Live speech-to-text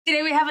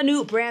Today we have a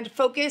new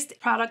brand-focused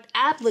product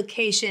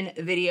application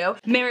video.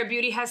 Merit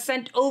Beauty has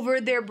sent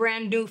over their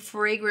brand new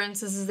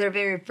fragrance. This is their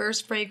very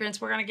first fragrance.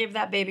 We're gonna give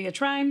that baby a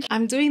try.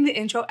 I'm doing the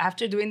intro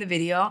after doing the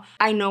video.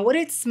 I know what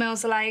it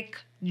smells like.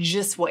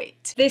 Just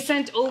wait. They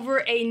sent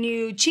over a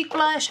new cheek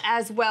blush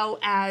as well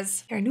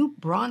as their new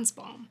bronze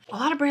balm. A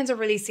lot of brands are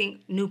releasing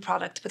new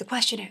products, but the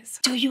question is,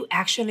 do you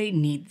actually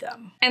need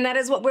them? And that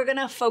is what we're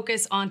gonna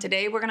focus on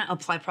today. We're gonna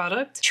apply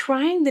product,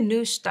 trying the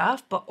new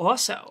stuff, but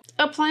also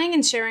applying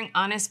and sharing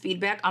honest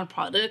feedback on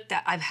product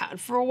that I've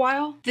had for a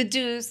while. The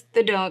do's,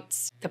 the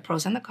don'ts, the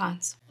pros and the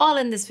cons, all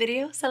in this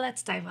video, so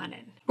let's dive on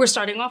in. We're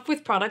starting off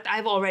with product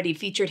I've already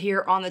featured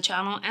here on the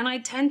channel, and I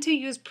tend to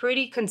use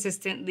pretty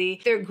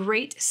consistently. Their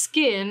Great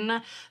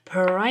Skin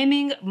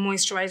Priming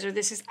Moisturizer.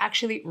 This is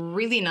actually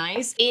really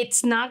nice.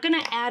 It's not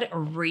gonna add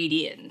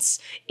radiance.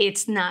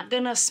 It's not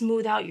gonna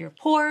smooth out your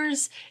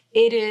pores.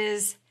 It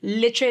is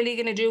literally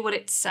gonna do what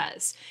it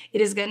says.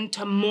 It is going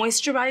to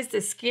moisturize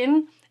the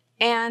skin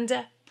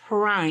and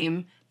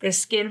prime the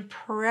skin,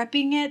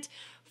 prepping it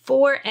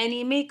for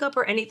any makeup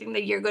or anything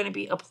that you're going to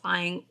be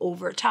applying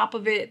over top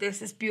of it. This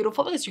is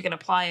beautiful because you can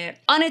apply it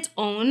on its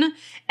own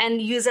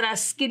and use it as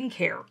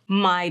skincare.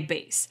 My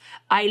base.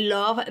 I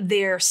love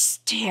their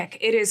stick.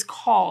 It is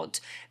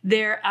called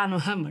their, I don't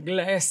have my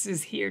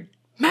glasses here.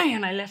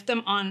 Man, I left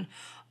them on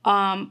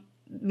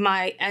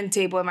my end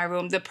table in my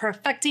room, the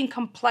Perfecting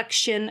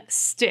Complexion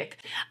Stick.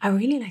 I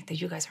really like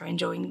that you guys are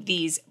enjoying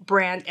these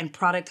brand and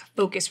product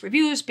focused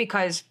reviews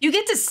because you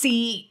get to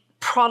see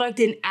product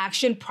in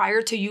action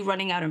prior to you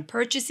running out and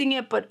purchasing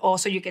it, but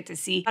also you get to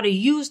see how to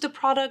use the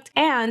product.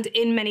 And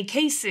in many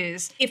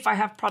cases, if I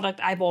have product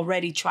I've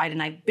already tried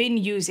and I've been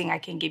using, I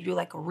can give you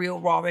like a real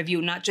raw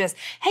review, not just,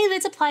 hey,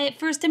 let's apply it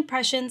first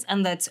impressions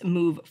and let's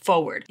move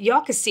forward.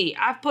 Y'all can see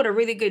I've put a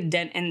really good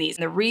dent in these.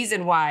 And the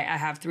reason why I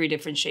have 3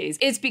 different shades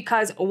is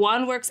because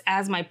one works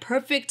as my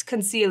perfect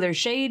concealer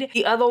shade.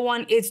 The other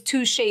one is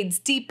 2 shades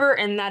deeper,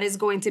 and that is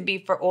going to be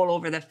for all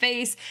over the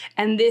face.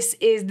 And this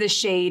is the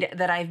shade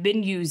that I've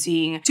been using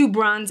to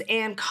bronze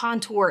and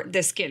contour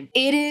the skin.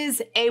 It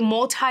is a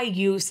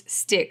multi-use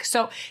stick.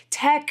 So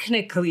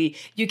technically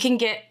you can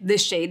get the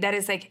shade that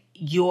is like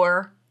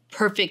your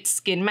perfect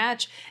skin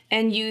match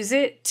and use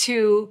it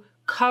to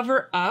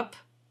cover up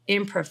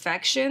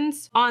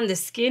imperfections on the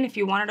skin. If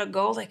you wanted to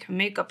go like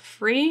makeup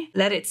free,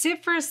 let it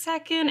sit for a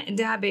second,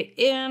 dab it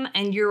in,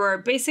 and you are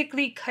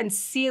basically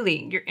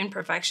concealing your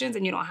imperfections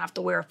and you don't have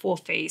to wear a full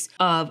face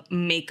of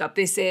makeup.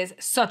 This is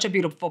such a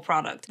beautiful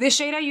product. The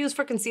shade I use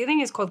for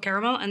concealing is called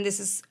Caramel, and this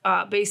is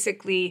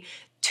basically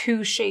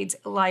 2 shades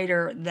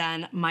lighter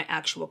than my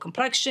actual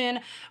complexion.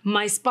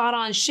 My spot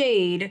on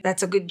shade,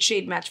 that's a good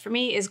shade match for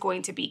me, is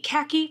going to be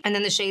Khaki. And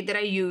then the shade that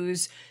I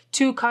use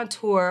to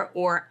contour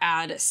or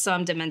add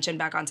some dimension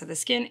back onto the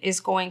skin is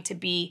going to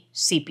be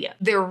Sepia.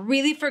 They're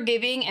really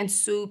forgiving and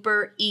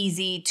super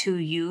easy to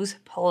use.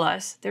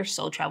 Plus, they're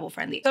so travel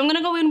friendly. So I'm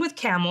gonna go in with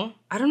Camel.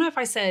 I don't know if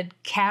I said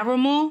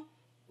caramel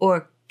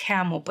or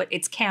camel, but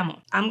it's camel.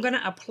 I'm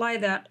gonna apply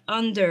that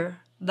under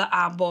the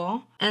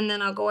eyeball, and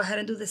then I'll go ahead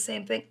and do the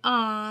same thing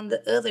on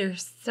the other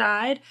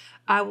side.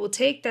 I will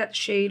take that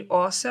shade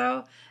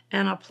also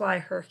and apply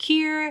her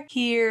here,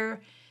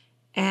 here,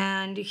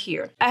 and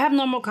here. I have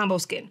normal combo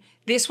skin.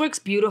 This works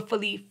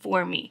beautifully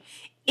for me.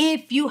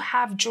 If you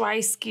have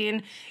dry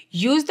skin,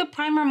 use the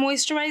primer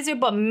moisturizer,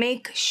 but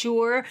make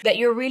sure that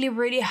you're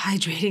really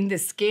hydrating the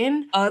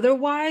skin.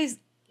 Otherwise,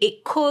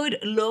 it could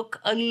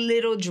look a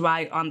little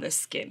dry on the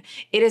skin.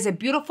 It is a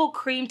beautiful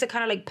cream to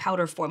kind of like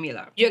powder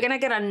formula. You're gonna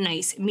get a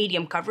nice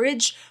medium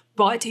coverage,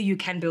 but you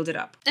can build it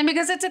up. And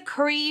because it's a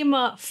cream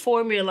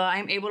formula,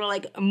 I'm able to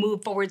like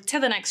move forward to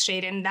the next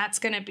shade, and that's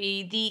gonna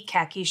be the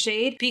Khaki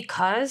shade.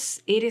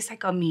 Because it is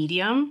like a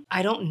medium,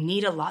 I don't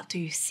need a lot. Do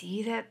you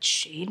see that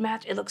shade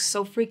match? It looks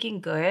so freaking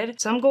good.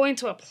 So I'm going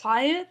to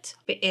apply it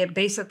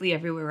basically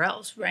everywhere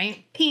else,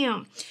 right?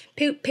 Pew,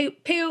 pew, pew,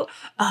 pew.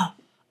 Oh.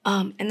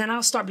 And then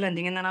I'll start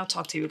blending and then I'll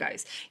talk to you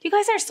guys. You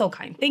guys are so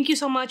kind. Thank you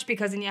so much,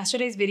 because in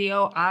yesterday's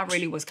video, I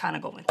really was kind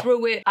of going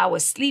through it. I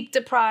was sleep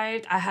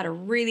deprived. I had a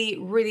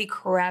really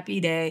crappy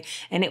day,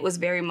 and it was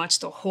very much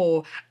the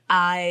whole,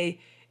 I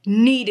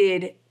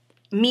needed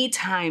me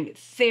time,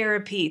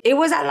 therapy. It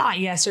was a lot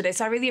yesterday,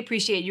 so I really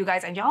appreciate you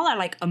guys, and y'all are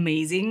like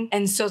amazing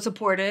and so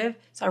supportive.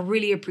 So I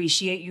really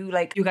appreciate you.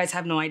 Like, you guys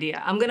have no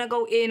idea. I'm gonna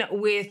go in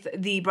with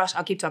the brush.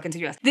 I'll keep talking to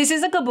you guys. This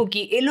is a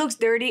kabuki. It looks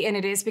dirty, and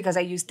it is because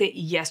I used it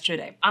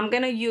yesterday. I'm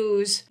gonna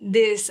use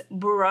this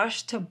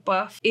brush to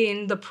buff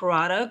in the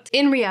product.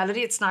 In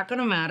reality, it's not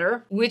gonna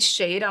matter which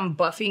shade I'm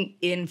buffing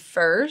in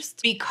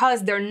first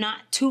because they're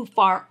not too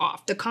far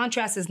off. The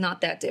contrast is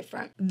not that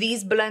different.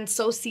 These blend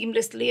so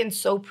seamlessly and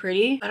so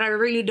pretty that I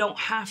really don't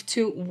have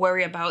to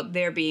worry about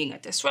there being a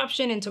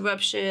disruption,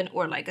 interruption,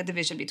 or like a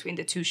division between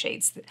the two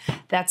shades.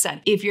 That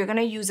said, if you're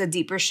gonna use a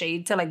deeper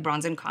shade to like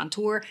bronze and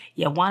contour,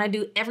 you wanna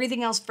do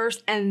everything else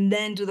first and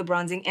then do the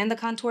bronzing and the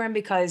contouring,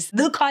 because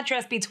the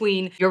contrast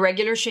between your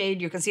regular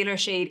shade, your concealer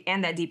shade,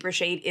 and that deeper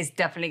shade is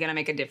definitely gonna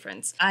make a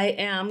difference. I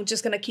am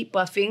just gonna keep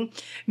buffing.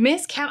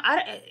 Miss Cam,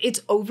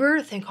 it's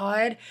over, thank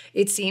God.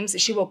 It seems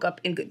she woke up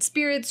in good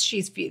spirits.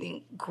 She's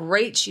feeling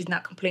great. She's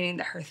not complaining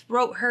that her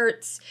throat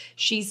hurts.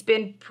 She's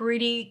been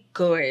pretty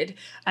good.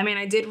 I mean,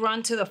 I did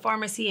run to the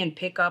pharmacy and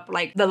pick up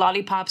like the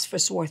lollipops for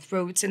sore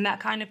throats and that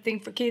kind of thing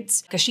for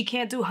kids, because she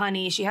can't do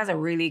honey. She has a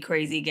really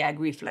crazy gag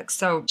reflex.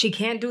 So she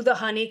can't do the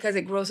honey because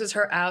it grosses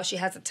her out. She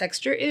has a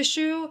texture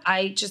issue.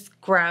 I just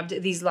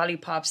grabbed these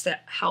lollipops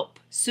that help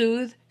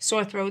soothe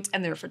sore throats,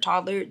 and they're for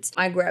toddlers.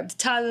 I grabbed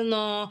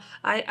Tylenol.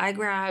 I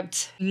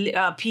grabbed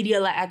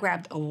Pedialyte. I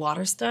grabbed a lot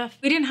of stuff.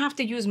 We didn't have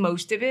to use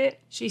most of it.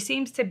 She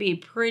seems to be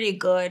pretty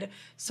good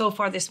so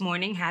far this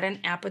morning. Had an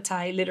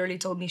appetite. Literally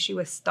told me she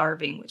was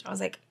starving, which I was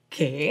like,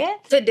 okay.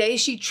 Today,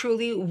 she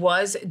truly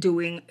was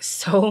doing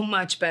so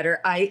much better.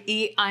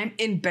 I'm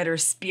in better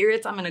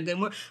spirits. I'm in a good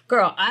mood.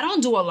 Girl, I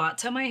don't do a lot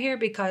to my hair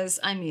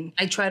because, I mean,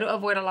 I try to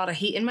avoid a lot of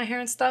heat in my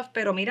hair and stuff.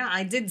 Pero mira,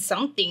 I did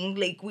something.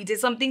 Like, we did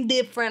something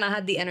different. I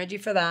had the energy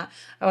for that.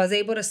 I was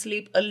able to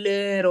sleep a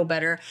little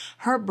better.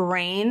 Her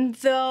brain,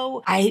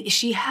 though,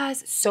 she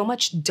has so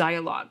much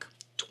dialogue.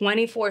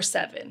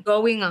 24/7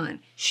 going on.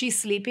 She's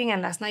sleeping,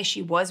 and last night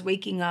she was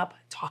waking up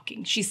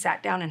talking. She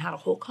sat down and had a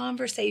whole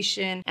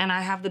conversation, and I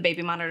have the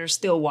baby monitor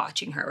still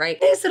watching her, right?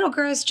 This little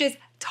girl's just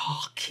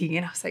talking,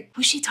 and I was like,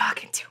 who's she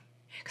talking to?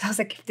 Because I was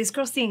like, if this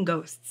girl's seeing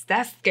ghosts,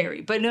 that's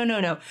scary. But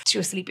no. She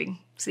was sleeping,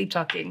 sleep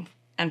talking,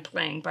 and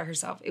playing by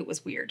herself. It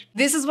was weird.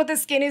 This is what the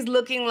skin is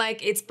looking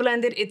like. It's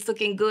blended. It's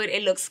looking good.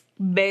 It looks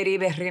very,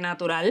 very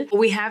natural.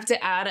 We have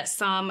to add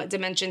some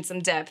dimension, some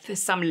depth,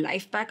 some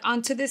life back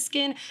onto the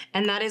skin.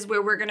 And that is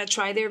where we're going to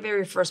try their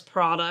very first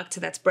product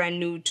that's brand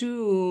new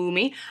to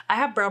me. I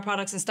have brow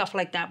products and stuff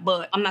like that,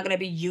 but I'm not going to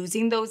be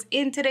using those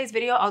in today's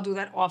video. I'll do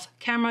that off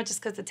camera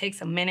just because it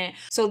takes a minute.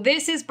 So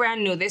this is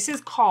brand new. This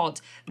is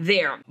called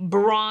their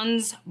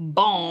Bronze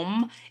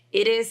Balm.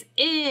 It is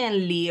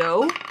in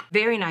Leo.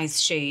 Very nice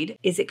shade.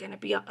 Is it gonna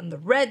be on the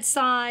red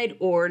side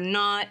or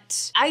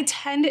not? I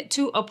tend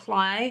to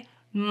apply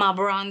my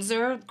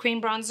bronzer,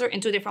 cream bronzer,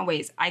 in two different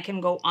ways. I can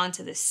go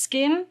onto the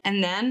skin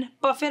and then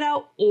buff it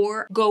out,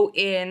 or go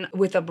in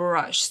with a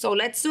brush. So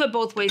let's do it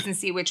both ways and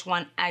see which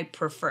one I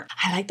prefer.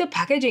 I like the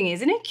packaging,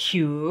 isn't it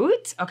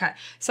cute? Okay,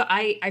 so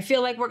I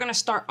feel like we're gonna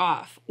start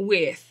off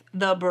with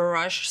the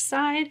brush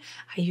side.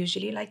 I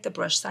usually like the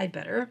brush side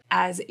better.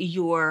 As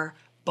you're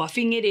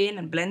buffing it in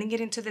and blending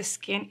it into the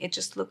skin, it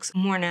just looks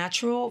more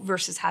natural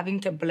versus having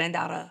to blend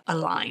out a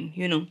line,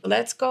 you know?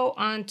 Let's go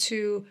on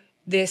to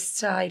this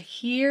side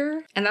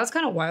here. And that was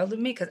kind of wild of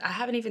me because I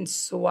haven't even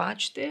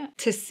swatched it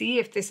to see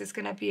if this is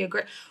gonna be a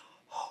great...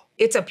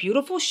 It's a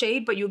beautiful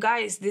shade, but you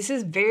guys, this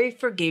is very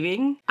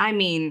forgiving. I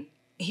mean,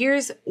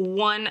 here's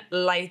one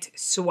light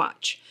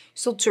swatch.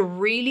 So to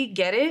really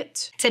get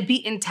it to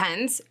be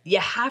intense, you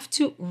have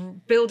to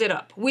build it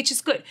up, which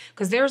is good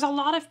because there's a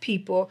lot of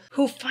people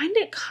who find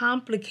it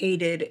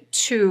complicated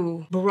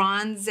to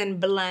bronze and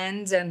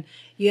blend, and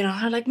you know,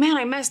 are like, man,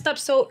 I messed up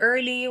so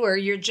early, or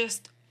you're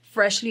just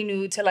freshly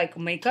new to like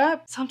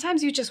makeup.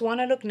 Sometimes you just want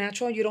to look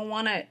natural. You don't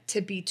want it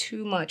to be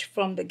too much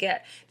from the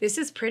get. This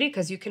is pretty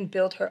because you can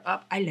build her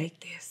up. I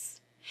like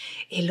this.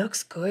 It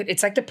looks good.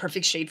 It's like the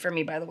perfect shade for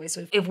me, by the way.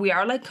 So if we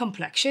are like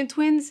complexion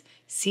twins,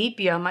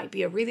 sepia might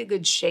be a really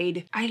good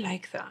shade. I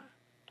like that.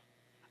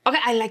 Okay,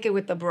 I like it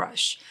with the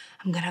brush.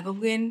 I'm gonna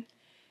go in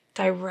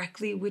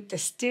directly with the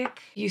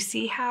stick. You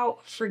see how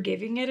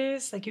forgiving it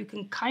is? Like you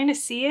can kind of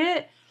see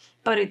it,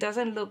 but it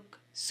doesn't look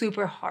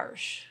super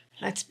harsh.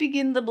 Let's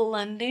begin the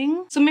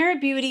blending. So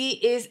Merit Beauty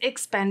is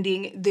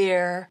expanding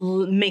their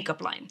makeup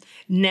line.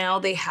 Now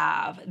they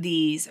have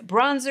these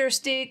bronzer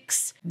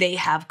sticks, they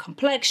have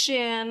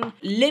complexion,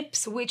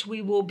 lips, which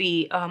we will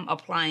be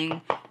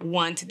applying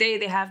one today.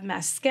 They have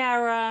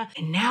mascara.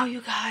 And now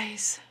you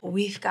guys,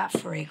 we've got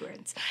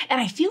fragrance. And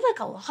I feel like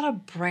a lot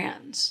of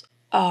brands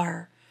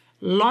are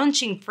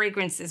launching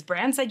fragrances.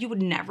 Brands that you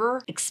would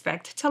never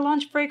expect to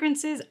launch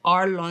fragrances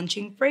are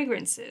launching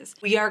fragrances.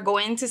 We are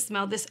going to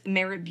smell this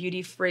Merit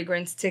Beauty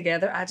fragrance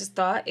together. I just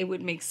thought it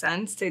would make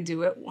sense to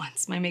do it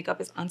once my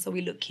makeup is on so we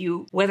look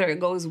cute, whether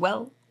it goes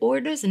well or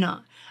does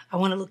not. I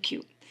want to look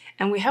cute.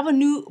 And we have a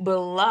new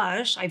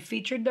blush. I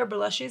featured their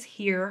blushes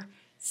here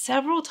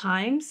several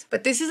times,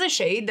 but this is a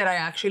shade that I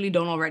actually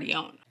don't already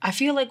own. I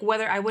feel like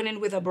whether I went in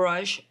with a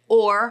brush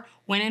or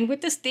went in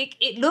with the stick,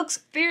 it looks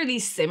fairly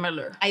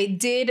similar. I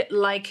did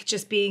like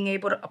just being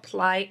able to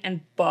apply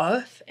and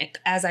buff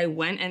as I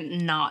went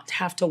and not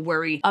have to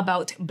worry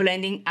about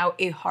blending out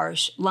a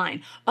harsh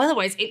line.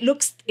 Otherwise, it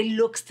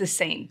looks the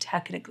same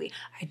technically.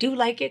 I do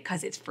like it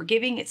because it's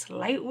forgiving, it's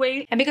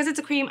lightweight, and because it's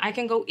a cream, I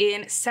can go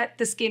in, set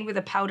the skin with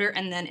a powder,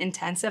 and then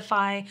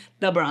intensify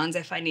the bronze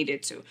if I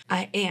needed to.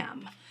 I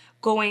am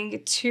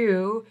going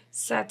to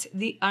set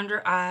the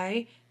under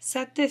eye,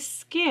 set the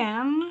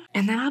skin,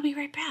 and then I'll be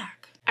right back.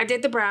 I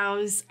did the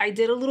brows. I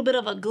did a little bit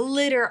of a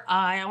glitter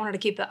eye. I wanted to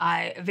keep the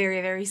eye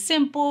very, very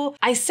simple.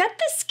 I set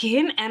the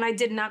skin and I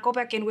did not go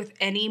back in with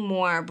any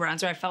more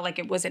bronzer. I felt like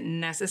it wasn't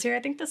necessary.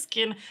 I think the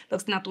skin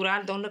looks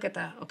natural. Don't look at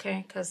that,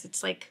 okay? Because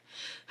it's like,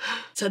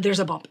 so there's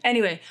a bump.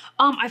 Anyway,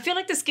 I feel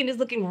like the skin is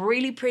looking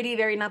really pretty,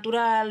 very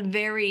natural,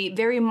 very,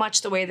 very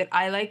much the way that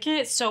I like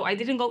it. So I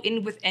didn't go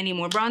in with any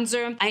more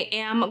bronzer. I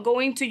am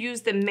going to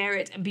use the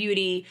Merit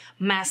Beauty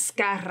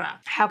mascara.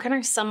 How can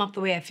I sum up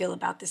the way I feel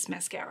about this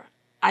mascara?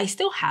 I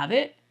still have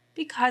it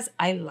because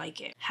I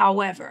like it.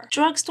 However,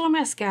 drugstore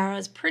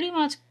mascaras pretty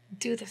much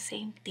do the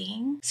same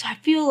thing. So I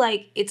feel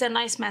like it's a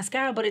nice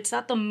mascara, but it's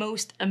not the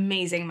most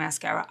amazing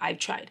mascara I've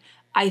tried.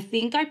 I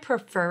think I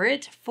prefer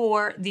it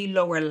for the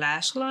lower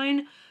lash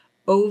line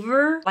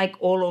over, like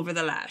all over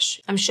the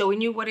lash. I'm showing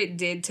you what it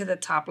did to the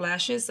top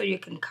lashes so you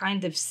can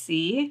kind of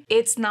see.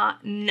 It's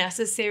not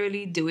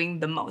necessarily doing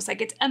the most.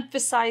 Like it's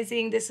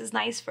emphasizing this is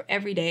nice for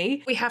every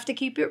day. We have to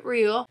keep it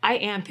real. I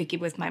am picky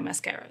with my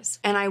mascaras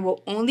and I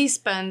will only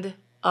spend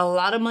a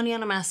lot of money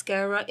on a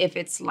mascara if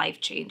it's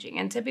life-changing.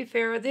 And to be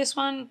fair, this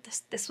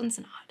one's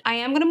not. I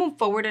am gonna move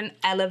forward and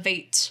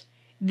elevate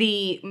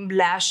the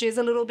lashes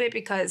a little bit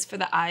because for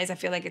the eyes, I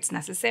feel like it's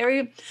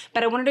necessary.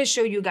 But I wanted to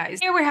show you guys.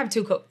 Here we have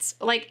 2 coats.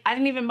 Like I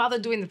didn't even bother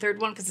doing the third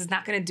one because it's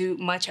not gonna do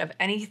much of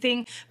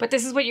anything. But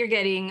this is what you're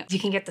getting. You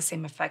can get the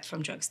same effect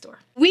from drugstore.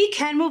 We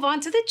can move on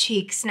to the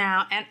cheeks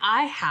now. And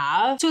I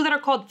have 2 that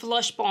are called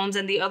Flush Bones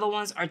and the other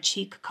ones are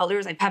cheek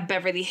colors. I have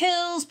Beverly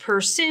Hills,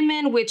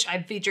 Persimmon, which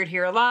I've featured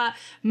here a lot,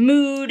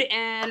 Mood,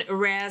 and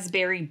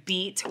Raspberry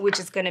Beet, which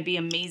is gonna be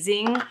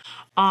amazing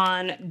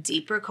on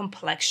deeper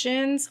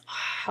complexions.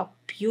 How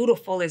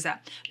beautiful is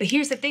that? But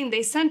here's the thing,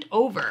 they sent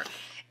over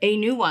a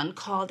new one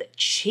called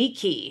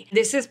Cheeky.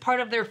 This is part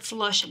of their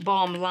Flush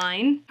Balm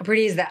line. How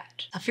pretty is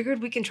that? I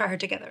figured we can try her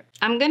together.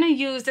 I'm gonna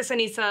use the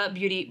Sanisa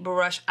Beauty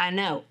brush. I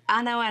know.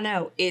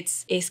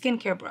 It's a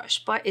skincare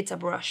brush, but it's a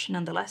brush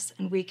nonetheless,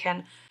 and we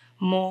can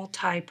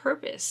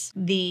multi-purpose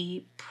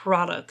the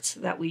product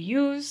that we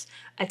use.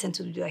 I tend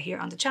to do that here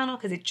on the channel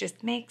because it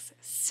just makes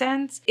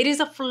sense. It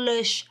is a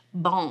flush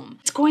balm.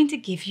 It's going to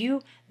give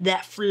you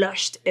that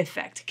flushed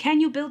effect.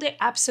 Can you build it?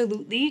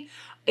 Absolutely.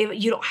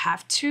 You don't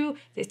have to.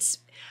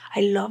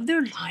 I love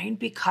their line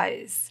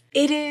because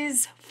it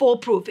is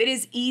foolproof. It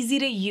is easy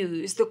to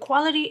use. The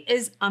quality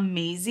is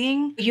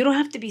amazing. You don't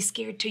have to be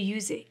scared to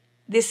use it.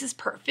 This is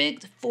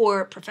perfect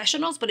for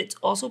professionals, but it's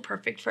also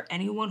perfect for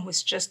anyone who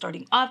is just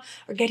starting off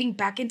or getting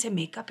back into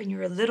makeup and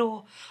you're a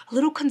little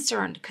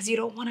concerned because you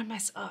don't want to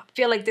mess up. I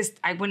feel like this,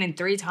 I went in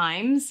 3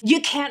 times. You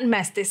can't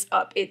mess this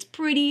up. It's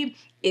pretty.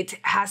 It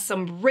has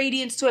some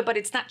radiance to it, but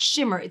it's not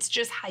shimmer. It's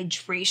just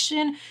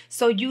hydration.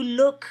 So you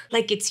look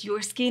like it's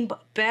your skin,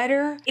 but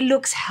better. It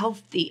looks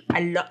healthy.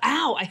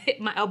 Ow, I hit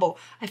my elbow.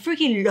 I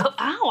freaking love,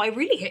 ow, I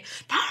really hit,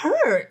 that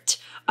hurt.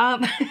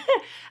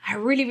 I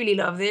really, really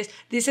love this.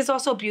 This is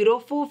also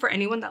beautiful for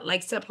anyone that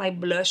likes to apply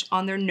blush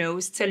on their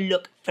nose to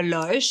look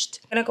flushed.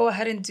 I'm gonna go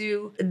ahead and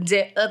do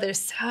the other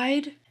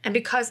side. And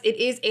because it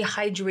is a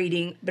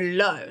hydrating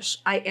blush,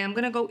 I am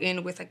gonna go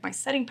in with like my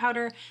setting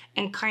powder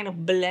and kind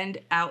of blend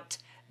out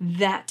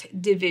that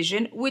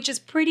division, which is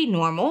pretty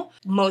normal.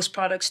 Most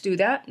products do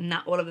that,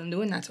 not all of them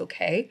do, and that's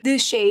okay. The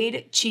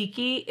shade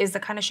Cheeky is the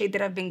kind of shade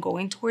that I've been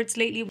going towards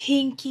lately.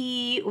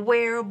 Pinky,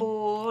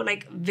 wearable,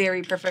 like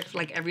very perfect for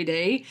like every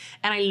day.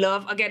 And I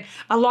love, again,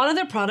 a lot of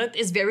their product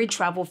is very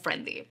travel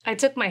friendly. I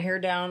took my hair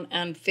down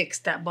and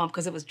fixed that bump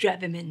because it was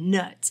driving me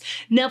nuts.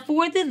 Now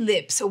for the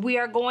lips, we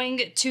are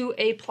going to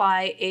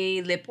apply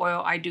a lip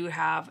oil. I do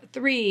have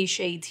 3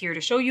 shades here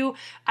to show you.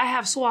 I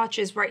have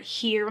swatches right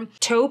here.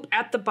 Taupe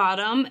at the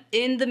bottom.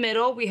 In the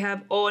middle, we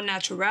have Au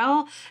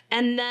Naturel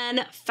and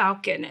then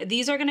Falcon.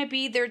 These are gonna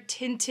be their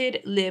tinted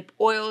lip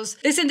oils.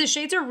 Listen, the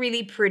shades are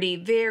really pretty,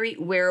 very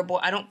wearable.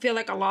 I don't feel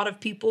like a lot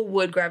of people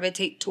would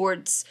gravitate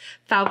towards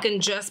Falcon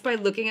just by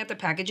looking at the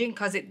packaging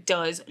because it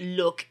does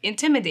look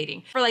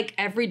intimidating. For like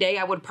every day,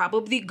 I would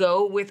probably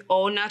go with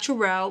Au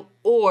Naturel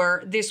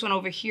or this one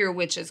over here,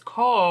 which is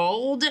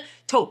called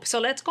Taupe. So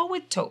let's go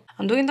with Taupe.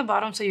 I'm doing the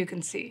bottom so you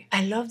can see.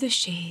 I love the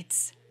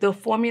shades. The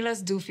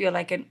formulas do feel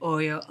like an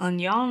oil, and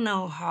y'all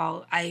know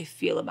how I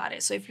feel about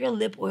it. So if you're a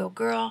lip oil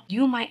girl,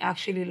 you might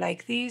actually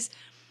like these.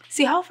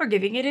 See how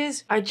forgiving it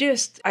is? I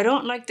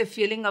don't like the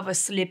feeling of a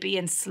slippy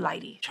and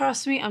slidey.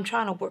 Trust me, I'm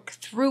trying to work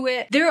through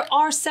it. There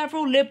are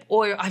several lip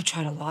oil, I've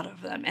tried a lot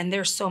of them, and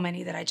there's so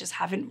many that I just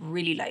haven't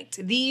really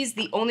liked. These,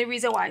 the only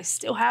reason why I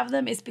still have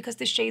them is because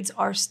the shades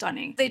are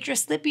stunning. They're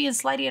just slippy and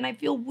slidey and I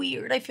feel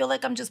weird. I feel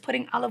like I'm just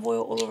putting olive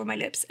oil all over my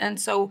lips. And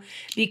so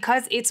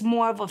because it's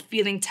more of a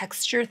feeling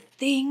texture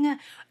thing,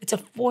 it's a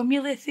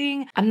formula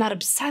thing, I'm not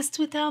obsessed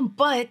with them,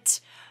 but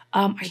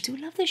I do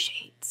love the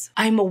shades.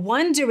 I'm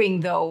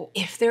wondering though,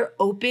 if they're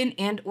open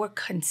and or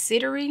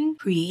considering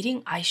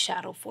creating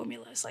eyeshadow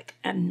formulas, like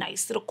a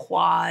nice little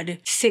quad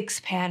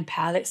 6-pan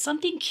palette,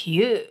 something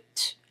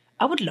cute.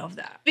 I would love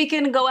that. We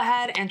can go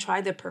ahead and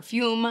try the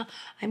perfume.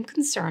 I'm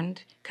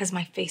concerned because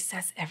my face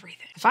says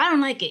everything. If I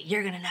don't like it,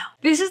 you're gonna know.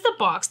 This is the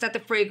box that the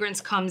fragrance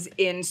comes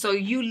in. So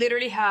you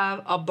literally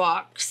have a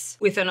box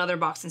with another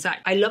box inside.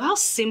 I love how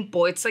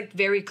simple, it's like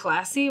very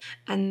classy.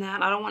 And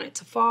then I don't want it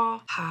to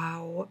fall.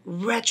 How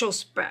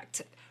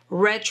retrospect,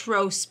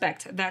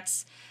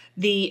 that's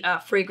the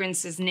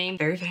fragrance's name.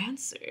 Very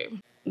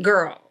fancy.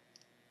 Girl.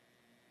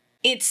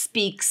 It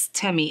speaks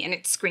to me and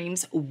it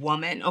screams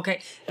woman,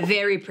 okay?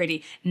 Very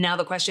pretty. Now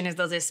the question is,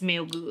 does it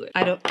smell good?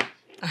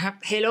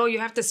 Hello, you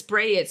have to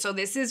spray it. So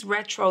this is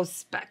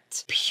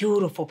retrospect.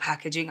 Beautiful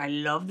packaging. I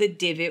love the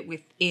divot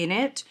within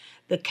it.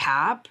 The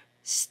cap,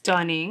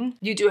 stunning.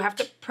 You do have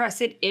to press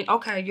it in.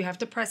 Okay, you have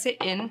to press it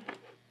in.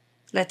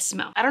 Let's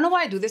smell. I don't know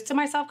why I do this to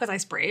myself because I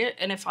spray it.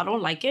 And if I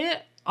don't like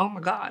it, oh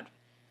my God,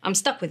 I'm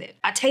stuck with it.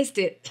 I taste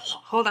it.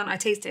 Hold on, I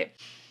taste it.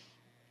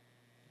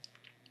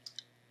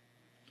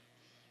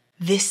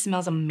 This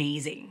smells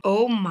amazing.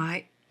 Oh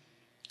my,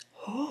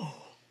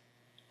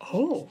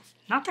 oh,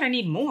 not that I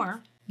need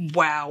more.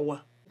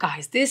 Wow.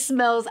 Guys, this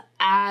smells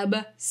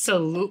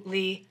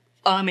absolutely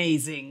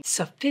amazing.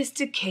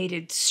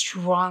 Sophisticated,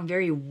 strong,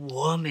 very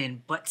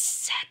woman, but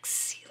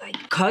sexy.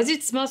 Like, cause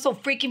it smells so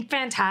freaking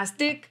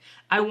fantastic,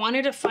 I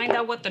wanted to find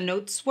out what the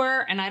notes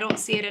were and I don't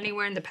see it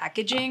anywhere in the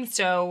packaging.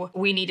 So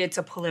we needed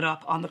to pull it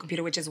up on the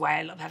computer, which is why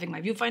I love having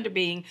my viewfinder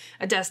being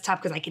a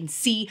desktop because I can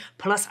see,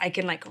 plus I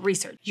can like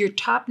research. Your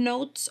top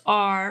notes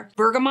are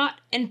bergamot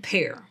and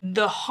pear.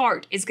 The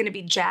heart is gonna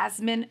be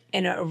jasmine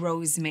and a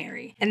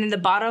rosemary. And then the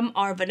bottom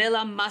are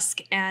vanilla, musk,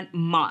 and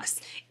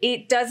moss.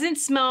 It doesn't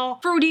smell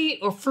fruity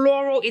or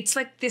floral. It's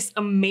like this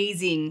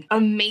amazing,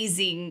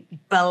 amazing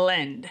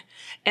blend.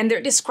 And they're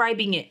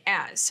describing it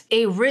as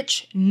a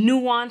rich,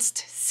 nuanced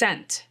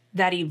scent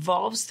that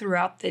evolves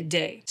throughout the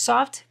day.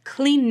 Soft,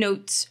 clean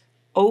notes,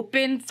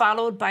 open,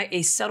 followed by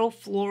a subtle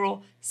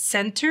floral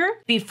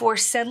center before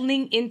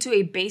settling into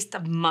a base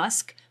of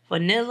musk,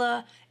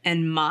 vanilla,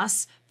 and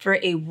moss for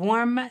a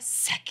warm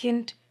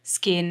second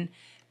skin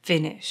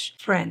finish.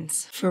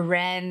 Friends,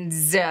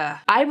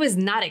 I was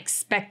not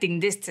expecting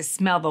this to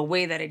smell the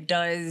way that it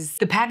does.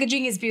 The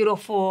packaging is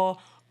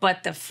beautiful,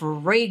 but the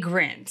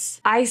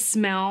fragrance, I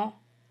smell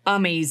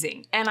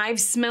amazing. And I've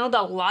smelled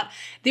a lot.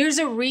 There's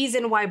a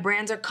reason why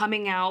brands are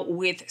coming out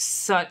with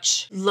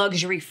such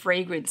luxury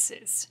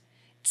fragrances.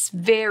 It's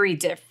very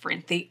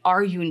different. They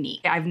are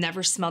unique. I've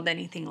never smelled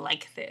anything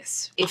like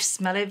this. If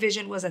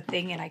smell-o-vision was a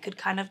thing and I could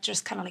kind of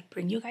like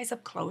bring you guys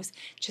up close,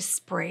 just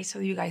spray so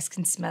you guys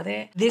can smell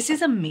it. This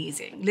is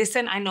amazing.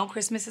 Listen, I know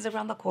Christmas is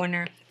around the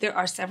corner. There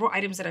are several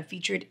items that I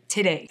featured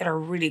today that are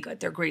really good.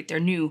 They're great.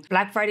 They're new.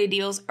 Black Friday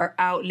deals are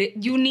out.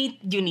 You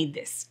need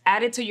this.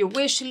 Add it to your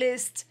wish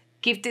list.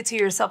 Gift it to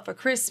yourself for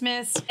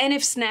Christmas. And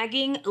if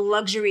snagging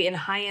luxury and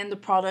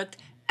high-end product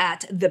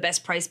at the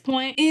best price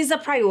point is a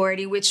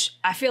priority, which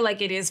I feel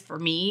like it is for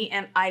me,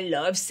 and I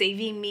love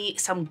saving me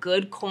some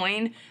good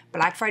coin,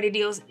 Black Friday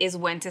deals is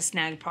when to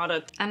snag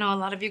product. I know a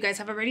lot of you guys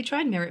have already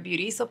tried Merit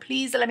Beauty, so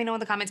please let me know in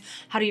the comments,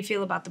 how do you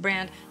feel about the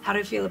brand? How do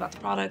you feel about the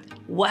product?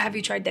 What have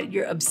you tried that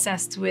you're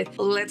obsessed with?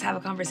 Let's have a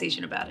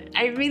conversation about it.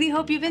 I really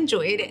hope you've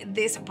enjoyed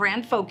this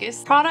brand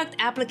focused product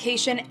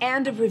application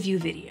and a review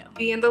video.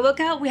 Be on the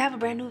lookout, we have a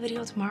brand new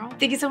video tomorrow.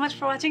 Thank you so much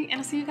for watching,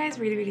 and I'll see you guys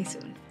really, really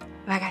soon.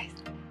 Bye guys.